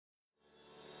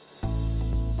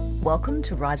Welcome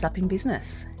to Rise Up in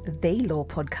Business, the law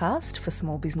podcast for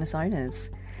small business owners.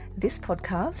 This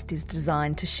podcast is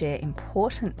designed to share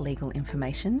important legal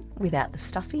information without the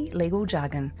stuffy legal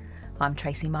jargon. I'm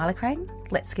Tracy Milacrane.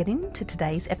 Let's get into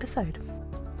today's episode.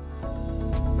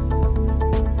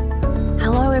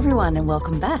 Hello everyone and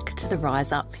welcome back to the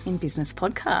Rise Up in Business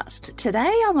podcast. Today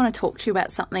I want to talk to you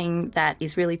about something that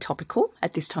is really topical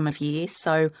at this time of year,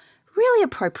 so really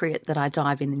appropriate that I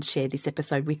dive in and share this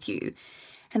episode with you.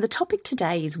 And the topic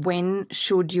today is when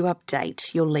should you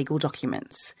update your legal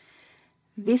documents?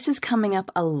 This is coming up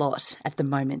a lot at the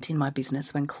moment in my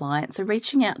business when clients are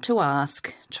reaching out to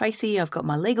ask, Tracy, I've got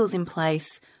my legals in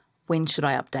place, when should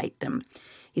I update them?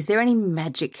 Is there any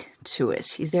magic to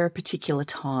it? Is there a particular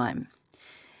time?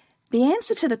 The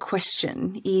answer to the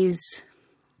question is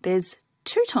there's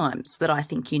two times that I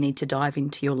think you need to dive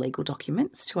into your legal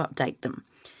documents to update them.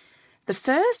 The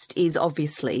first is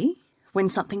obviously when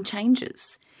something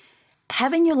changes.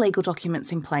 Having your legal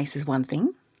documents in place is one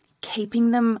thing.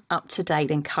 Keeping them up to date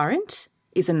and current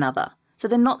is another. So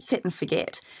they're not set and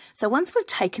forget. So once we've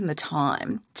taken the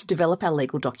time to develop our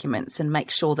legal documents and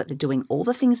make sure that they're doing all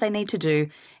the things they need to do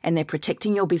and they're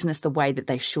protecting your business the way that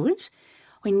they should,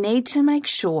 we need to make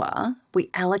sure we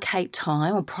allocate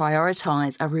time or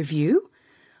prioritise a review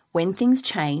when things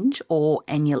change or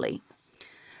annually.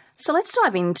 So let's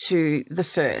dive into the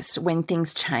first, when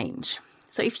things change.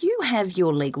 So if you have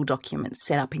your legal documents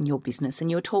set up in your business and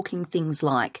you're talking things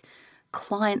like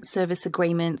client service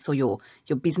agreements or your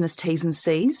business T's and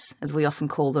C's, as we often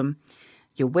call them,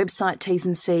 your website T's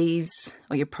and C's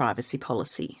or your privacy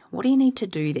policy, what do you need to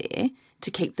do there to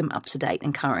keep them up to date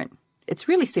and current? It's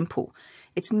really simple.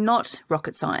 It's not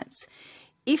rocket science.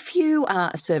 If you are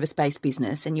a service-based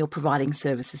business and you're providing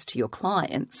services to your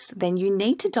clients, then you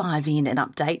need to dive in and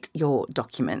update your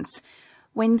documents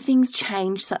when things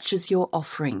change, such as your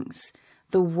offerings,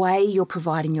 the way you're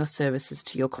providing your services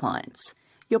to your clients,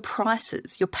 your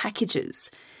prices, your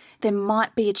packages. There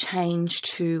might be a change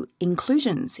to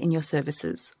inclusions in your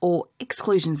services or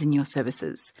exclusions in your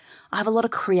services. I have a lot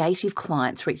of creative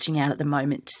clients reaching out at the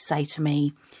moment to say to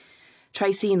me,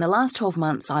 Tracy, in the last 12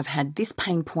 months, I've had this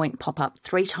pain point pop up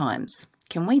 3 times.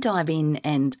 Can we dive in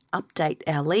and update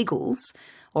our legals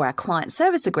or our client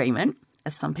service agreement,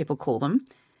 as some people call them,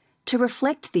 to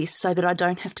reflect this so that I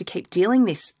don't have to keep dealing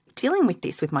with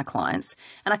this with my clients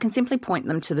and I can simply point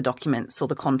them to the documents or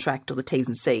the contract or the T's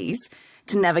and C's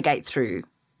to navigate through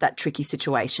that tricky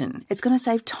situation. It's going to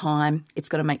save time. It's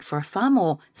going to make for a far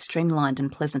more streamlined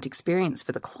and pleasant experience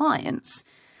for the clients.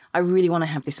 I really want to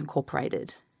have this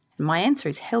incorporated. And my answer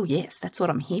is hell yes, that's what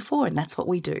I'm here for and that's what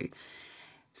we do.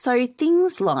 So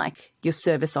things like your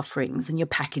service offerings and your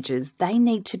packages, they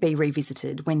need to be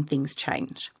revisited when things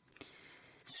change.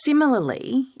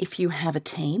 Similarly, if you have a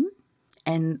team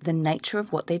and the nature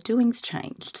of what they're doing's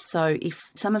changed, so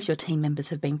if some of your team members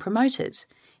have been promoted,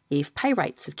 if pay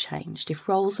rates have changed, if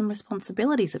roles and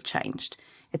responsibilities have changed,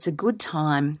 it's a good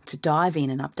time to dive in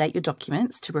and update your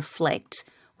documents to reflect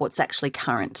what's actually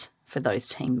current for those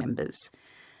team members.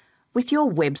 With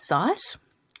your website,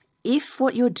 if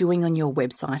what you're doing on your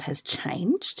website has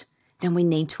changed, then we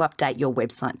need to update your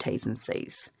website T's and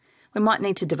C's. We might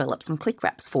need to develop some click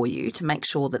wraps for you to make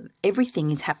sure that everything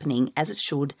is happening as it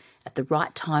should at the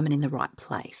right time and in the right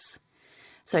place.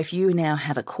 So if you now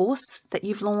have a course that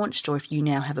you've launched, or if you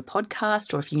now have a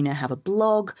podcast, or if you now have a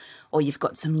blog, or you've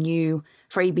got some new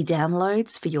freebie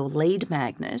downloads for your lead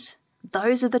magnet,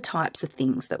 those are the types of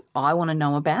things that I want to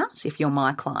know about if you're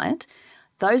my client.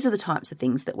 Those are the types of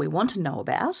things that we want to know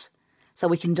about so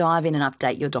we can dive in and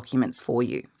update your documents for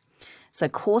you. So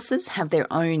courses have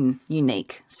their own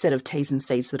unique set of T's and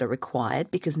C's that are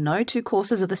required because no two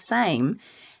courses are the same,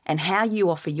 and how you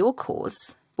offer your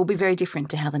course will be very different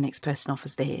to how the next person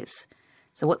offers theirs.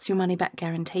 So what's your money back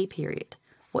guarantee period?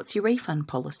 What's your refund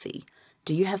policy?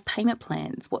 Do you have payment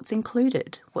plans? What's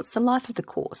included? What's the life of the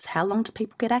course? How long do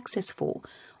people get access for?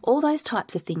 All those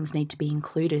types of things need to be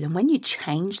included. And when you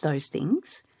change those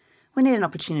things, we need an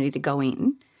opportunity to go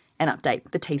in and update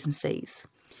the T's and C's.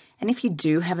 And if you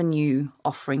do have a new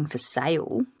offering for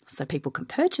sale, so people can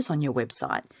purchase on your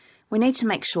website, we need to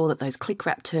make sure that those click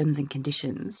wrap terms and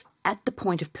conditions at the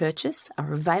point of purchase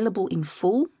are available in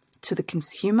full to the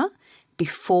consumer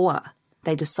before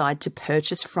they decide to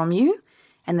purchase from you.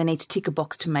 And they need to tick a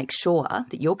box to make sure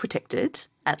that you're protected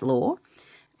at law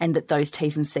and that those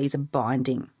T's and C's are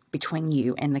binding between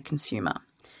you and the consumer.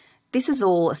 This is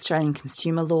all Australian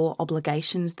consumer law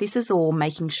obligations. This is all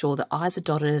making sure the I's are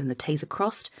dotted and the T's are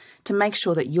crossed to make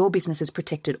sure that your business is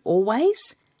protected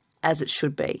always as it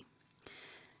should be.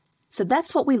 So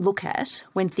that's what we look at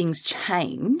when things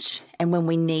change and when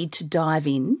we need to dive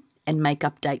in and make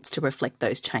updates to reflect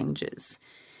those changes.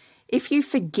 If you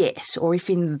forget, or if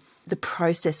in the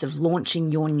process of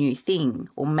launching your new thing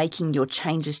or making your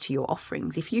changes to your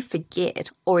offerings, if you forget,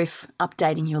 or if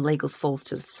updating your legals falls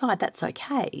to the side, that's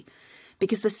okay.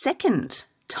 Because the second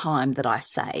time that I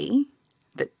say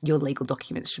that your legal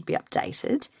documents should be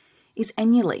updated is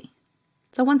annually.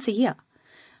 So once a year.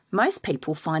 Most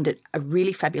people find it a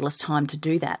really fabulous time to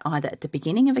do that, either at the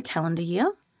beginning of a calendar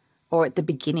year or at the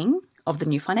beginning of the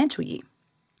new financial year.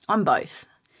 I'm both.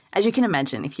 As you can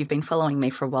imagine, if you've been following me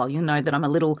for a while, you'll know that I'm a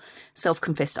little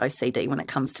self-confessed OCD when it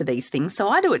comes to these things, so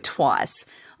I do it twice.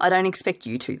 I don't expect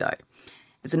you to, though.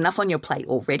 There's enough on your plate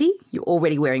already. You're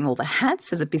already wearing all the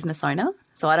hats as a business owner,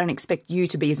 so I don't expect you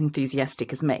to be as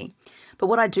enthusiastic as me. But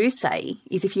what I do say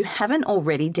is if you haven't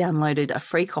already downloaded a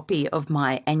free copy of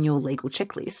my annual legal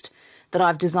checklist that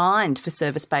I've designed for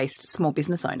service-based small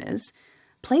business owners,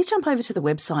 please jump over to the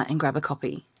website and grab a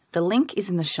copy. The link is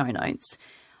in the show notes.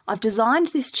 I've designed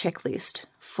this checklist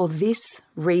for this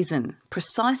reason,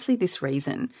 precisely this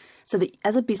reason, so that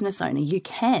as a business owner, you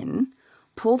can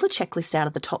pull the checklist out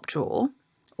of the top drawer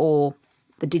or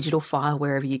the digital file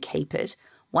wherever you keep it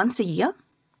once a year,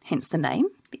 hence the name,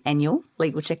 the annual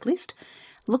legal checklist.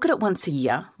 Look at it once a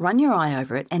year, run your eye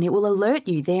over it, and it will alert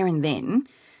you there and then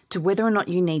to whether or not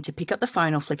you need to pick up the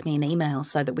phone or flick me an email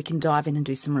so that we can dive in and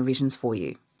do some revisions for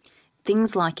you.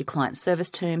 Things like your client service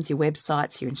terms, your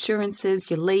websites, your insurances,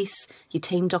 your lease, your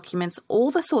team documents, all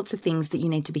the sorts of things that you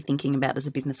need to be thinking about as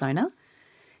a business owner,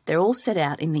 they're all set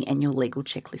out in the annual legal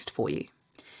checklist for you.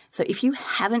 So if you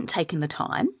haven't taken the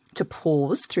time to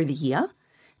pause through the year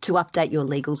to update your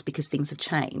legals because things have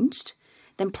changed,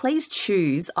 then please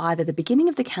choose either the beginning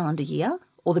of the calendar year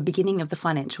or the beginning of the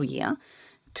financial year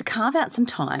to carve out some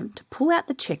time to pull out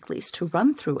the checklist, to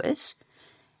run through it,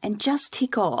 and just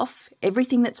tick off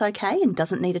everything that's okay and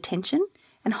doesn't need attention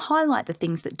and highlight the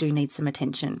things that do need some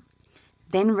attention.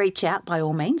 Then reach out by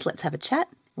all means, let's have a chat.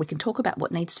 We can talk about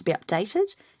what needs to be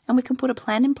updated and we can put a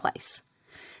plan in place.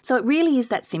 So it really is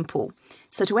that simple.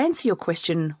 So to answer your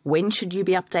question, when should you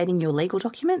be updating your legal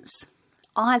documents?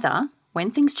 Either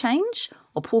when things change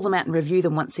or pull them out and review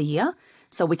them once a year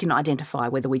so we can identify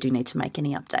whether we do need to make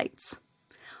any updates.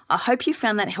 I hope you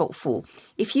found that helpful.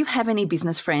 If you have any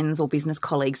business friends or business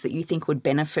colleagues that you think would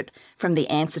benefit from the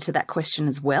answer to that question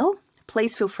as well,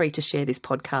 please feel free to share this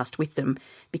podcast with them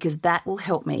because that will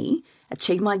help me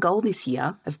achieve my goal this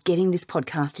year of getting this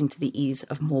podcast into the ears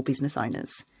of more business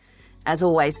owners. As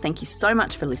always, thank you so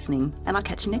much for listening and I'll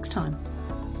catch you next time.